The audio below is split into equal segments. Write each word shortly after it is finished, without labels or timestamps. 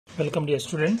Welcome dear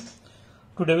student.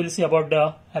 Today we will see about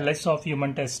the LS of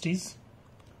human testes.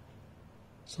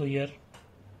 So here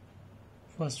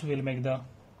first we will make the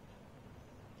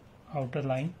outer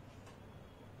line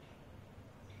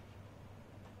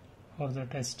for the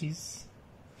testes,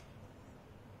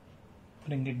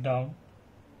 bring it down,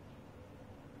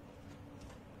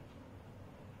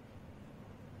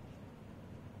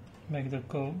 make the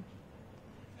curve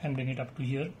and bring it up to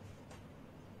here.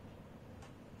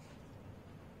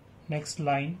 Next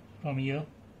line from here,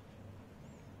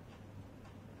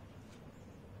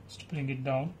 just bring it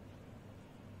down,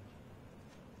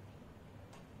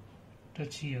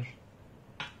 touch here.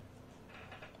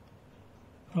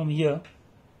 From here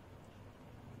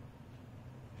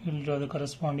you will draw the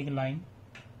corresponding line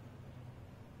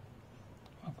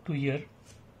up to here,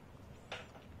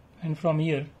 and from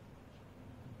here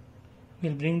we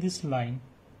will bring this line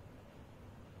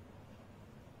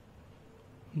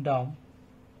down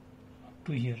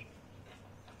to here.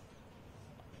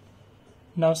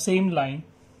 Now same line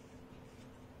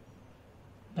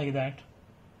like that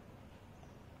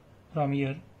from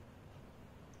here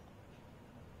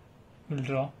we'll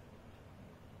draw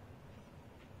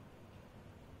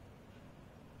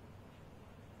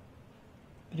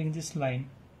bring this line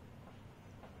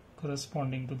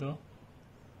corresponding to the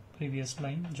previous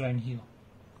line, join here.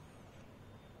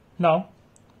 Now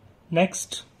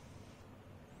next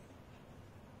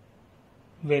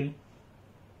we'll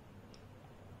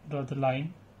draw the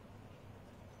line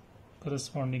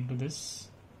corresponding to this,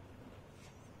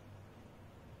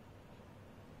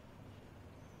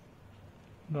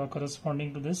 draw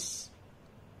corresponding to this,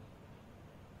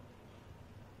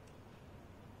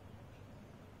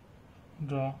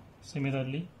 draw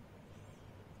similarly,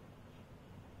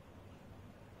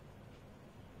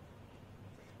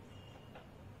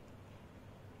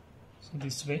 so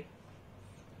this way.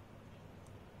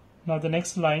 Now the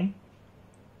next line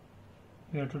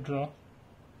we have to draw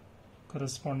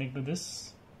corresponding to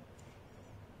this,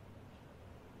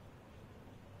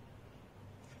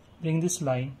 bring this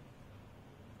line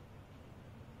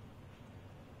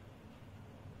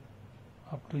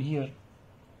up to here,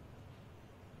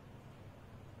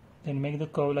 then make the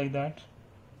curve like that,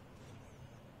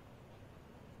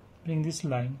 bring this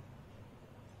line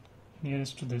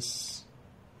nearest to this,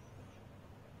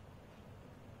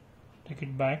 take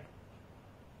it back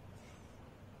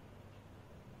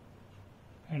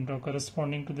and draw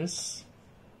corresponding to this,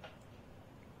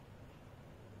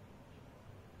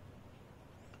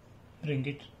 bring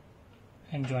it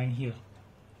and join here.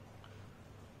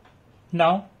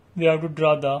 Now we have to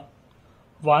draw the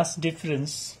vast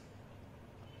difference,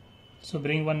 so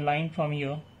bring one line from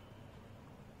here,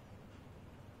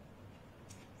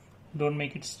 don't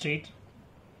make it straight,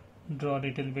 draw a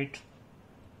little bit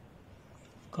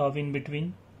curve in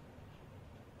between,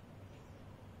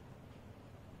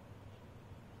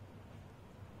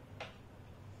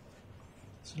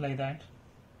 so like that,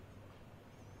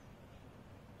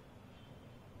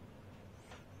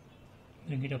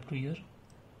 bring it up to here,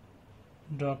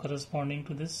 draw corresponding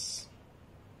to this,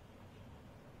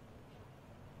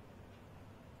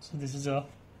 so this is a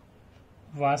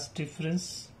vast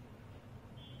difference,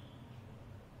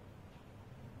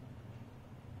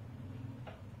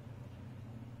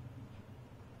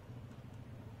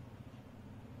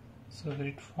 so that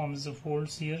it forms the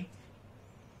folds here.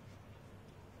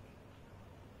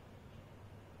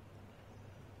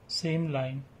 Same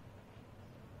line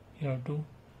you have to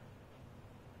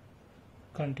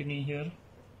continue here,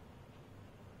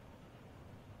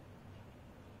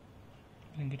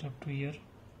 bring it up to here.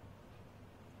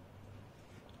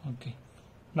 Okay,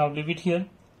 now leave it here.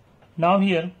 Now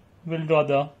here we'll draw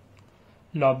the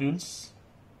lobules,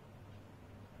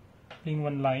 bring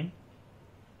one line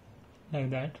like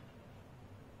that,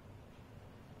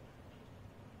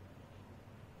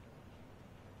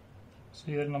 so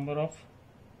here number of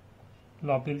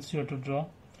lobules you have to draw,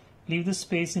 leave the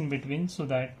space in between so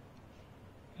that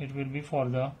it will be for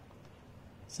the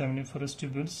seminiferous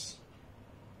tubules.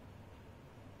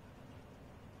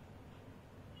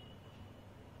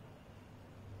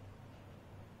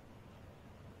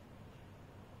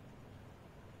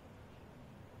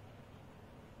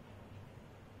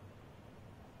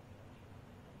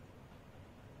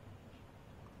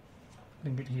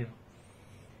 Bring it here.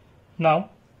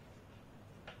 Now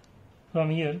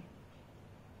from here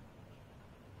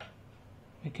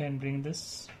we can bring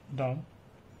this down,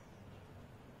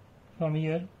 from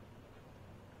here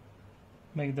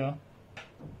make the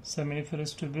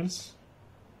seminiferous tubules,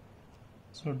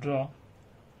 so draw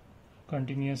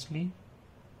continuously,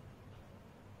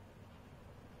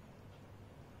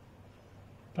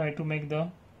 try to make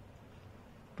the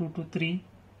 2 to 3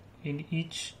 in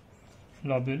each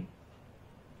lobule.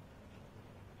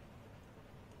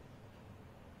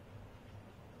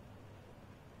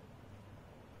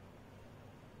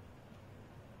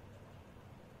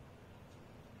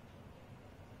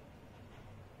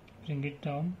 Bring it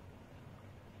down,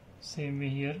 same way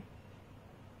here.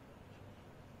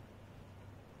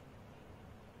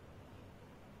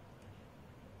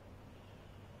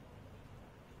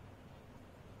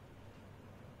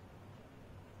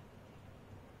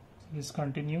 So this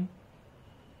continue.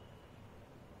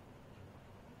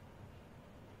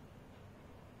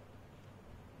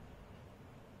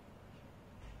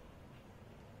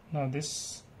 Now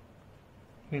this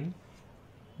will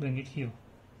bring it here.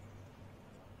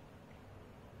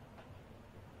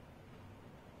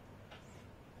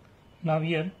 Now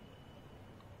here,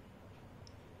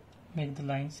 make the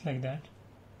lines like that.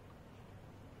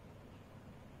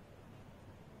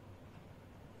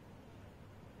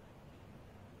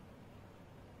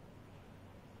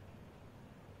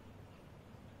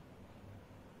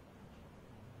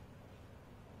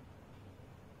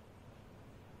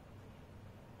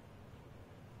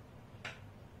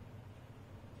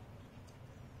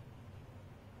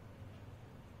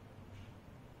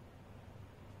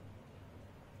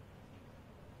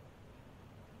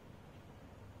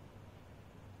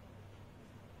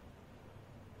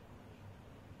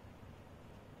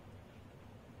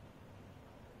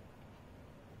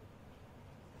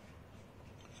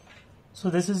 So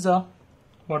this is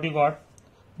what you got,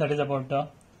 that is about the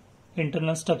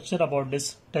internal structure about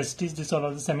this testis. This all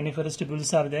of the seminiferous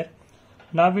tubules are there.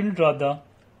 Now we will draw the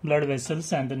blood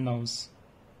vessels and the nerves.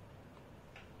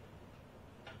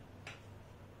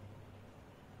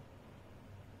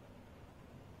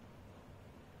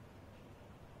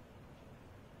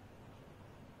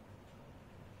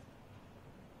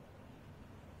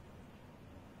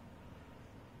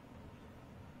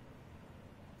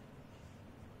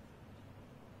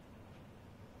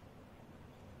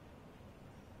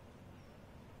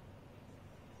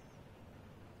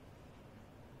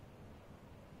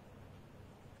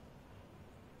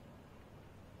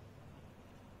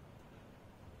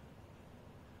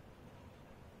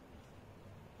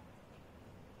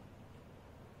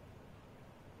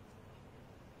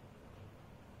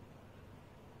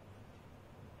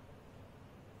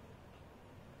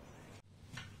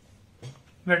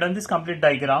 We have done this complete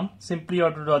diagram. Simply you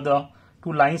have to draw the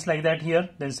two lines like that here,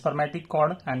 then spermatic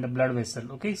cord and the blood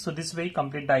vessel. Okay, so this way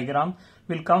complete diagram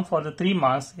will come for the 3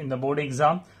 marks in the board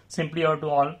exam. Simply you have to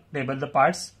all label the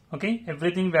parts. Okay,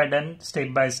 everything we have done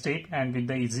step by step and with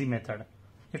the easy method.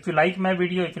 If you like my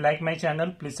video, if you like my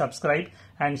channel, please subscribe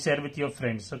and share with your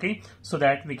friends. Okay, so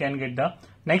that we can get the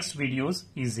next videos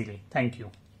easily. Thank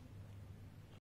you.